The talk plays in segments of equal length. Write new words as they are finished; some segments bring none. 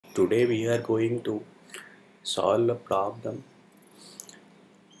Today we are going to solve a problem.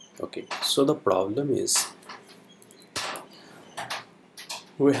 Okay, so the problem is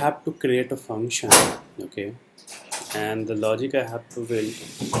we have to create a function. Okay, and the logic I have to build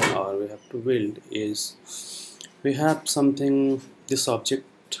or we have to build is we have something, this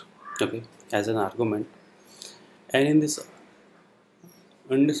object, okay, as an argument, and in this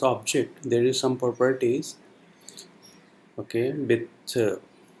object there is some properties, okay, with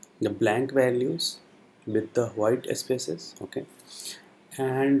the blank values with the white spaces, okay,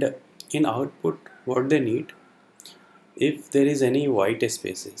 and in output what they need, if there is any white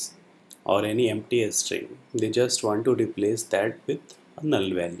spaces or any empty string, they just want to replace that with a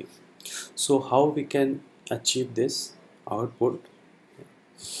null value. So how we can achieve this output?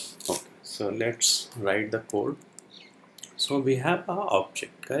 Okay, so let's write the code. So we have our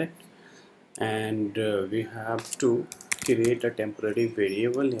object, correct, and we have to create a temporary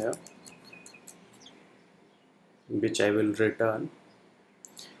variable here which I will return,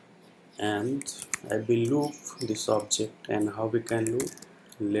 and I will loop this object. And how we can loop?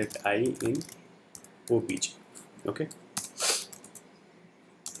 Let I in obj. Okay,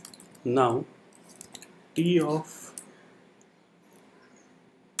 now t of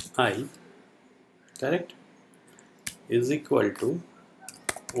I, correct, is equal to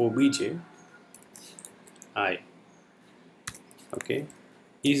obj I, okay,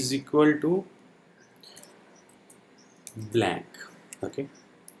 is equal to blank. Okay,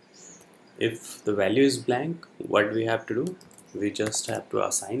 if the value is blank, what we have to do? We just have to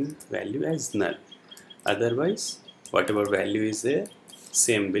assign value as null. Otherwise, whatever value is there,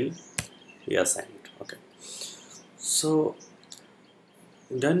 same will be assigned. Okay, so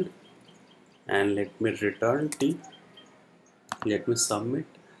done, and let me return t. Let me submit.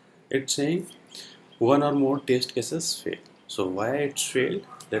 It's saying one or more test cases fail. So why it's failed?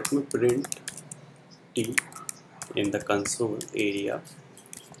 Let me print t in the console area,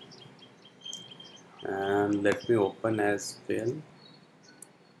 and let me open as well.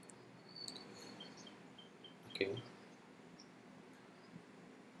 Okay,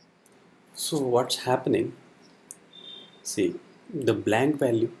 so what's happening? See, the blank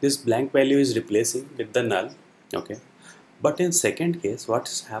value, this blank value is replacing with the null. Okay, but in second case what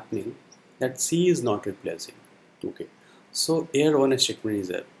is happening, that C is not replacing. Okay, so here one statement is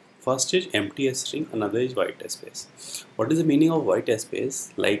there. First is empty string, another is white space. What is the meaning of white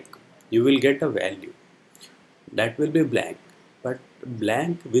space? Like, you will get a value that will be blank, but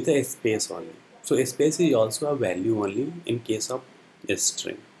blank with a space only. So a space is also a value only in case of a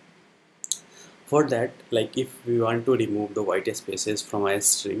string. For that, like if we want to remove the white spaces from a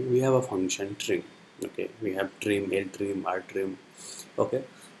string, we have a function trim. Okay, we have trim, l trim, r trim. Okay,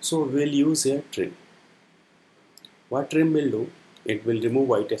 so we'll use here trim. What trim will do? It will remove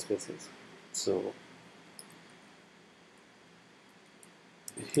white spaces. So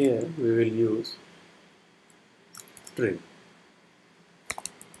here we will use trim.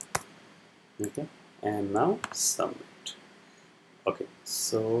 Okay, and now submit. Okay,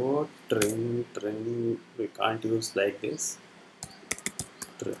 so trim we can't use like this.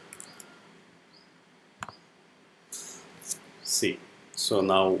 Trim. See, so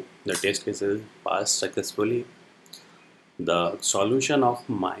now the test case is passed successfully. The solution of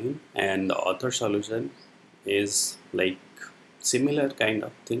mine and the author solution is like similar kind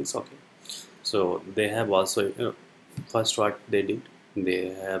of things. Okay, so they have also, first what they did, they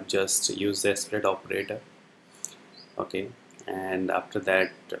have just used the split operator. Okay, and after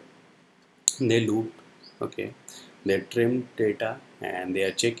that they looped. Okay, they trimmed data and they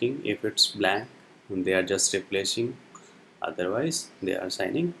are checking if it's blank, and they are just replacing, otherwise they are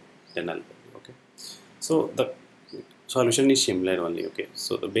assigning the null value. Okay, so the solution is similar only. Okay,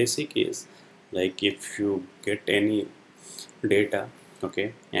 so the basic is like if you get any data,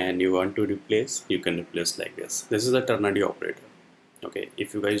 okay, and you want to replace, you can replace like this. This is the ternary operator. Okay,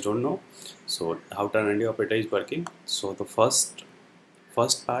 if you guys don't know, so how ternary operator is working, so the first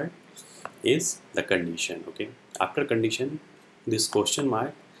part is the condition. Okay, after condition, this question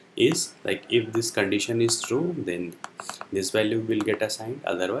mark is like if this condition is true, then this value will get assigned,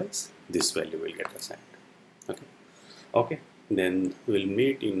 otherwise this value will get assigned. Okay, okay, then we'll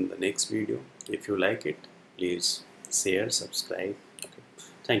meet in the next video. If you like it, please share, subscribe. Okay,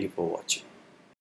 thank you for watching.